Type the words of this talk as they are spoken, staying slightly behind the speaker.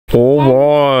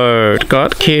Oh what?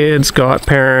 Got kids, got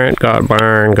parent, got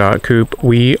barn, got coop.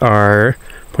 We are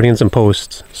putting in some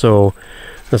posts. So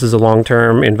this is a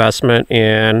long-term investment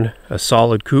in a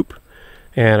solid coop,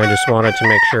 and I just wanted to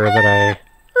make sure that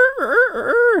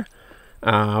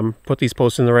I put these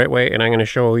posts in the right way, and I'm going to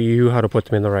show you how to put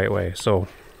them in the right way. So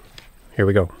here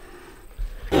we go.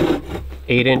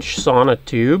 8-inch sauna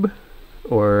tube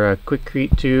or a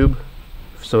quickcrete tube,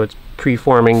 so it's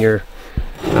preforming your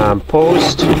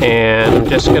post, and I'm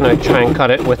just gonna try and cut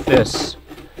it with this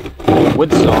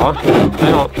wood saw. I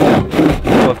don't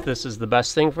know if this is the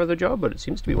best thing for the job, but it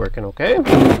seems to be working okay.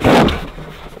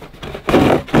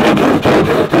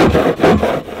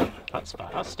 That's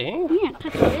fasting. Yeah,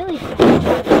 that's really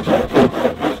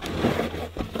fast.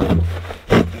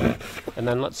 And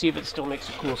then let's see if it still makes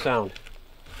a cool sound.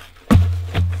 I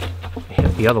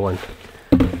hit the other one.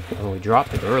 When we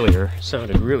dropped it earlier, it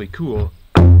sounded really cool.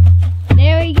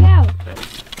 There we go.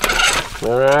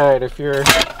 Alright, if you're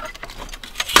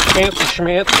fancy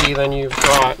schmancy, then you've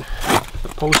got the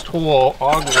post hole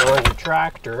auger on your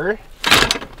tractor.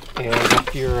 And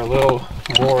if you're a little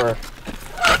more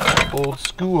old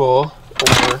school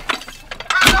or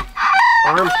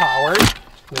arm powered,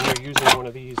 then you're using one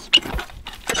of these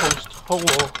post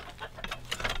hole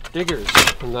diggers.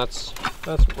 And that's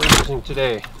what we're using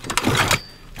today.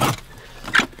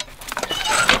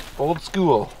 Old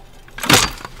school.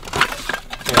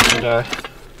 And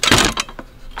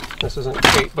this isn't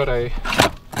great, but I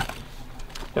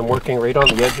am working right on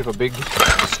the edge of a big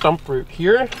stump root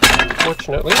here,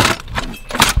 unfortunately.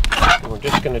 And we're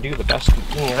just going to do the best we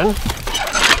can.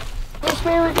 This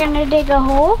way we're going to dig a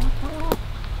hole?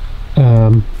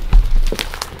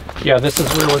 Yeah, this is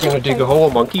where we're going to dig a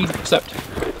hole, monkey, except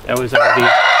I was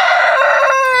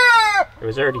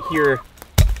already here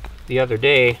the other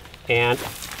day, and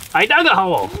I dug a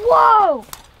hole! Whoa!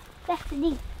 That's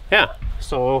deep. Yeah,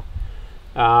 so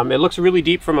it looks really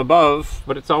deep from above,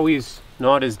 but it's always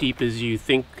not as deep as you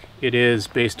think it is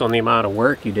based on the amount of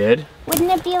work you did. Wouldn't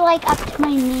it be like up to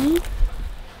my knee?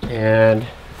 And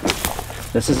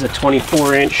this is a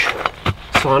 24-inch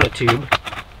sauna tube,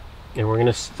 and we're going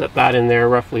to set that in there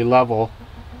roughly level,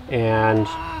 and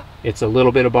it's a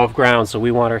little bit above ground, so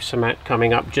we want our cement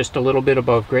coming up just a little bit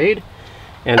above grade.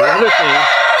 And the other thing,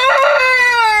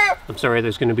 I'm sorry,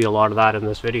 there's going to be a lot of that in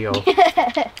this video.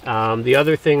 The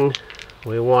other thing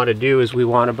we want to do is we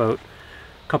want about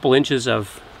a couple inches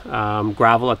of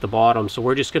gravel at the bottom. So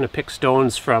we're just going to pick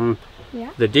stones from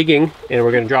the digging, and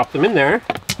we're going to drop them in there.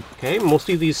 Okay,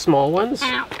 mostly these small ones.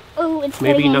 Ow. Ooh, it's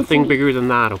maybe nothing bigger than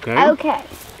that, okay? Okay.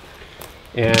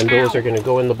 And those are going to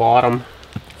go in the bottom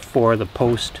for the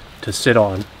post to sit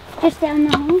on. Just down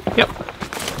the hole? Yep.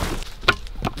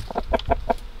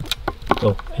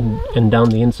 Oh, and down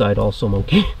the inside also,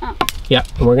 monkey. Oh. Yeah,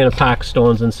 and we're going to pack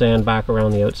stones and sand back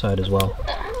around the outside as well.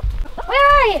 Where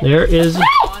are you? There is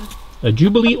a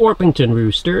Jubilee Orpington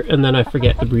rooster, and then I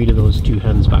forget the breed of those two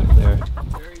hens back there.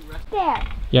 There.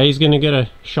 Yeah, he's going to get a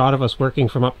shot of us working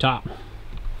from up top.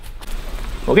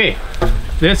 Okay,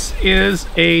 this is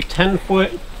a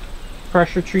 10-foot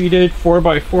pressure treated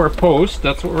 4x4 post.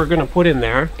 That's what we're going to put in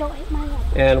there. Don't hit my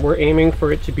leg. And we're aiming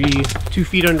for it to be 2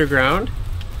 feet underground.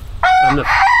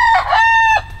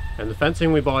 And the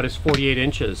fencing we bought is 48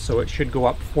 inches, so it should go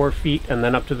up 4 feet, and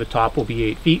then up to the top will be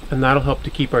 8 feet, and that'll help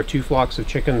to keep our 2 flocks of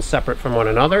chickens separate from one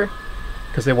another,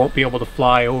 because they won't be able to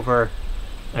fly over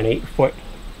an 8-foot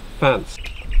fence.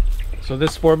 So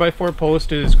this 4x4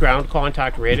 post is ground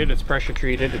contact rated, it's pressure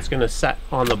treated, it's going to set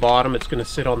on the bottom, it's going to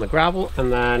sit on the gravel,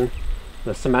 and then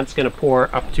the cement's going to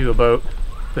pour up to about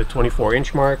the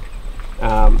 24-inch mark.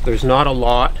 There's not a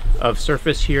lot of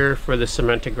surface here for the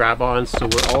cement to grab on, so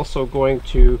we're also going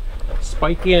to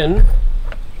spike in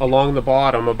along the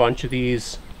bottom a bunch of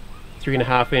these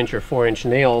 3.5-inch or 4-inch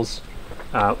nails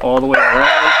all the way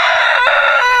around,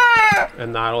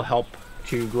 and that'll help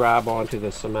to grab onto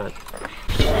the cement.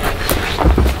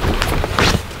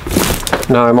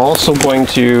 Now I'm also going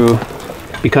to,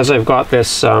 because I've got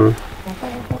this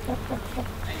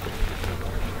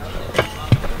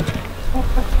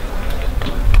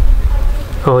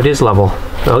oh, it is level.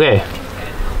 Okay.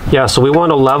 Yeah, so we want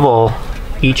to level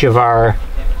each of our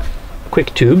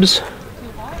quick tubes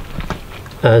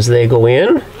as they go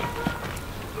in.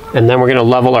 And then we're going to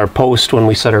level our post when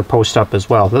we set our post up as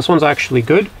well. This one's actually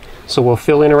good. So we'll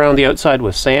fill in around the outside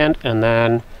with sand, and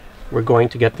then we're going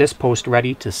to get this post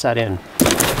ready to set in.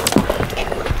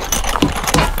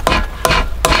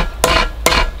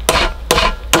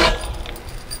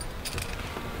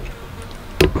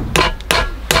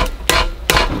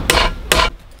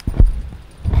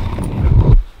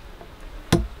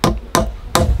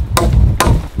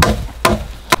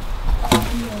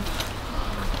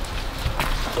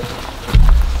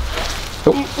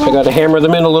 Oh, I gotta hammer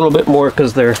them in a little bit more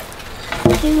because they're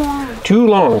Too long. too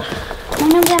long.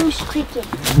 One of them is crooked.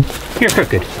 You're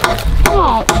crooked.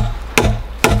 Oh.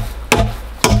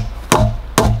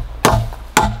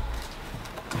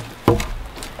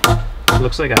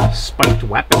 Looks like a spiked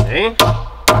weapon, eh?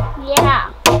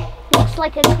 Yeah. Looks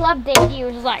like a club that he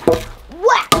was like,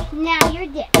 whack! Now you're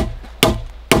dead.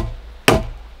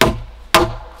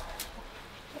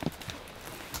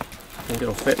 Think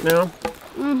it'll fit now?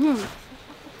 Mm-hmm.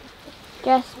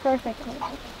 Just perfectly.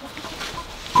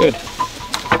 Good.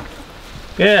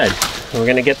 Good. We're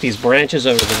gonna get these branches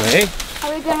out of the way.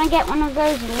 Are we gonna get one of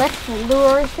those lift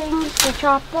lure things to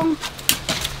chop them?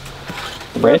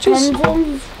 The branches?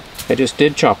 Tendons? I just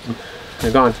did chop them.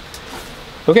 They're gone.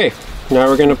 Okay, now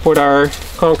we're gonna put our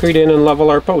concrete in and level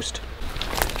our post.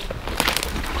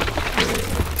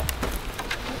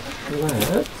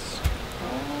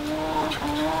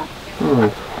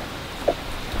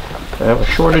 I have a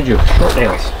shortage of short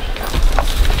nails.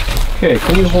 Okay,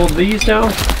 can you hold these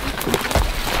down?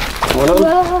 One of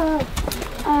them?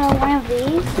 One of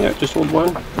these? Yeah, just hold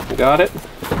one. You got it?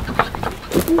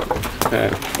 Okay.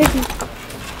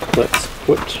 Let's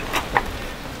put...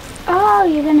 Oh,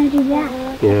 you're gonna do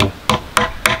that. Yeah.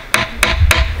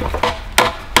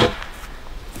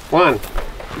 One.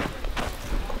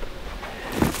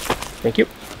 Thank you.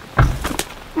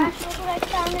 That's what I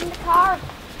found in the car.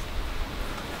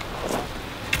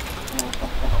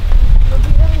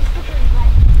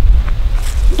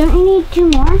 Don't you need two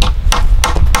more?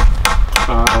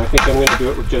 I think I'm going to do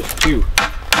it with just two.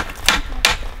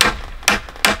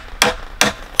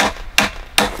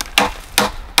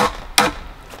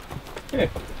 Okay.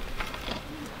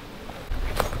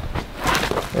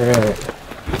 Alright.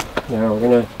 Now we're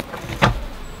going to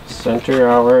center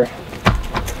our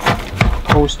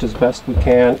post as best we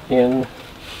can in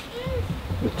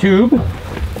the tube,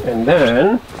 and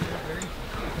then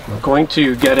we're going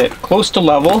to get it close to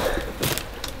level.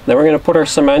 Then we're going to put our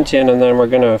cement in, and then we're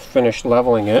going to finish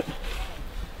leveling it.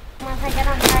 Once I get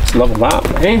on track, Level that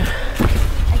way.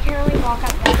 I can really walk up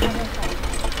that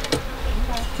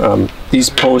other side. These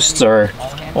posts are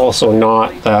also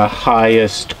not the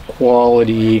highest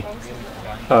quality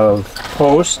of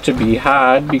post to be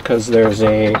had because there's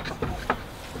a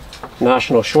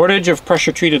national shortage of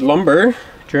pressure treated lumber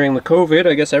during the COVID.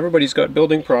 I guess everybody's got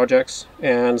building projects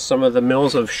and some of the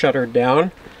mills have shuttered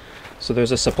down. So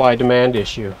there's a supply-demand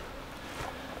issue.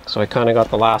 So I kind of got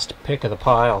the last pick of the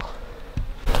pile.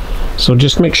 So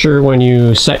just make sure when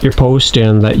you set your post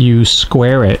in that you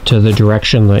square it to the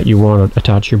direction that you want to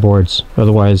attach your boards.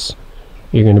 Otherwise,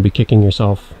 you're going to be kicking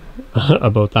yourself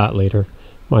about that later.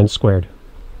 Mine's squared.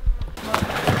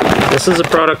 This is a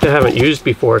product I haven't used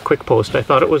before, Quick Post. I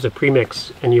thought it was a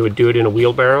premix and you would do it in a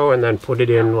wheelbarrow and then put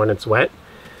it in when it's wet.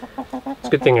 It's a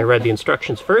good thing I read the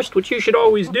instructions first, which you should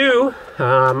always do.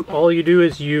 All you do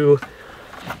is you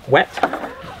wet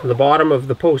the bottom of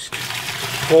the post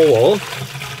hole.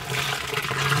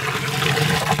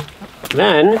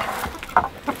 Then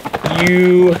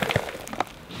you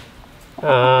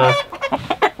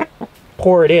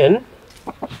pour it in.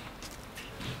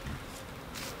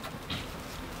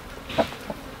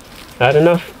 Not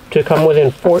enough to come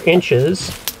within 4 inches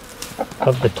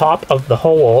of the top of the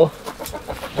hole.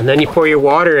 And then you pour your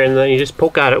water in, and then you just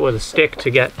poke at it with a stick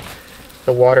to get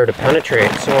the water to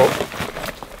penetrate. So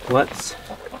let's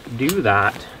do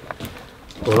that.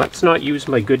 Well, let's not use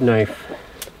my good knife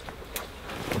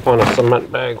on a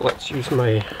cement bag. Let's use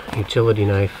my utility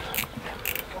knife.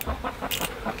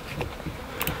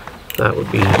 That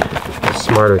would be the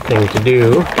smarter thing to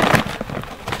do.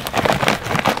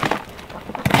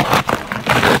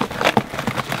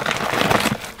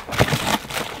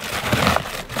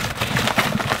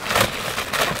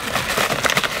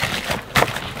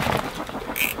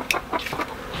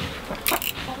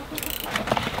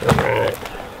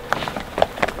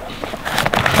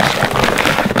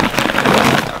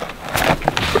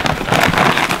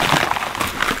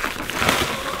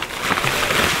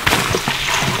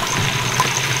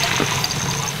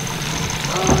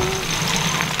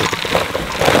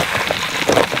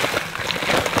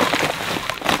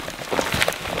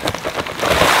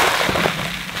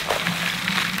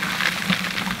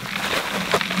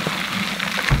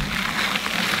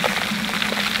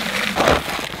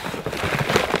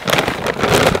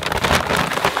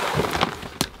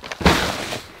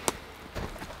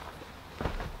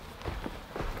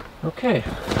 Okay,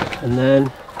 and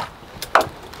then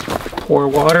pour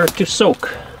water to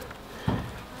soak.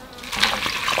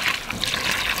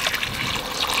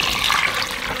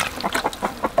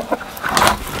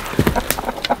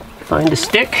 Find a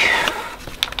stick.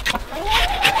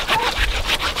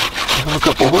 A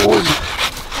couple holes.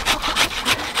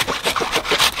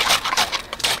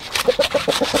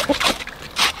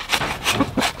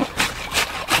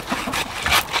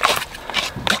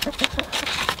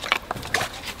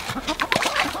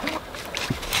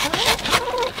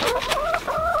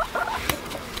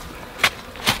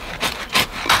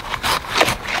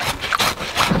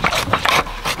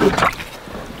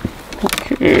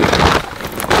 Okay.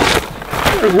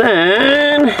 And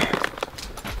then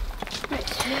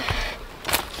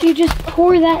you just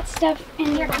pour that stuff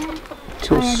in your pan.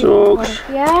 till soaked.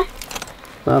 Yeah.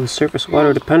 Allow the surface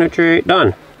water to penetrate.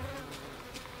 Done.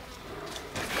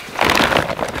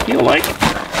 Feel like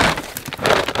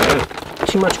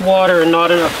too much water and not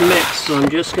enough mix, so I'm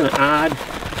just going to add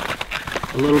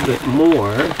a little bit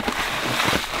more. And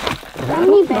I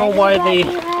don't know why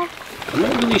I'm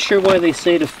not really sure why they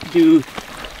say to do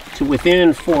to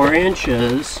within 4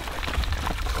 inches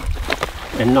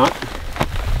and not.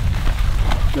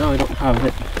 No, I don't have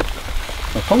it.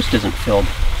 My post isn't filled.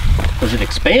 Does it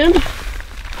expand?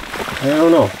 I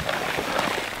don't know.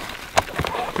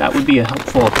 That would be a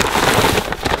helpful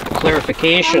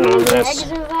clarification on this.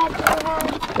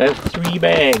 I have 3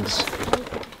 bags.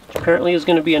 Which apparently is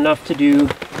going to be enough to do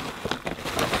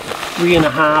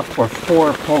 3.5 or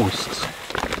 4 posts.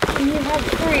 And you have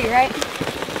 3, right?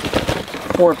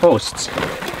 4 posts.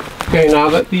 Okay, now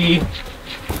that the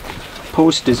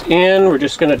post is in, we're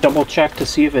just going to double check to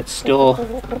see if it's still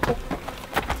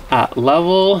at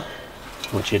level,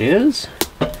 which it is.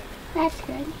 That's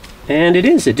good. And it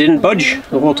is. It didn't budge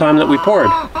the whole time that we poured,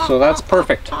 so that's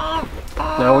perfect.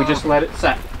 Now we just let it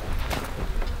set.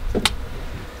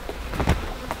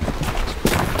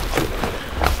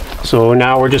 So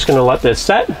now we're just going to let this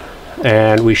set,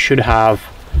 and we should have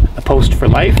a post for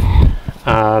life.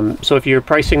 So if you're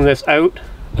pricing this out,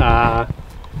 I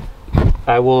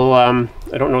will, I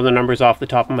don't know the numbers off the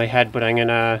top of my head, but I'm going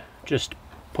to just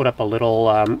put up a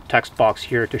little text box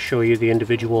here to show you the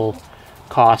individual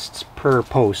costs per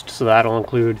post. So that'll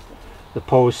include the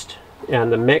post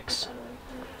and the mix,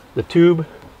 the tube,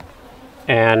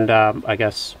 and I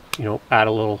guess, you know, add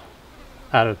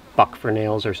a buck for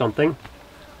nails or something.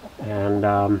 And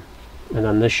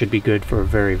then this should be good for a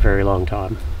very, very long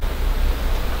time.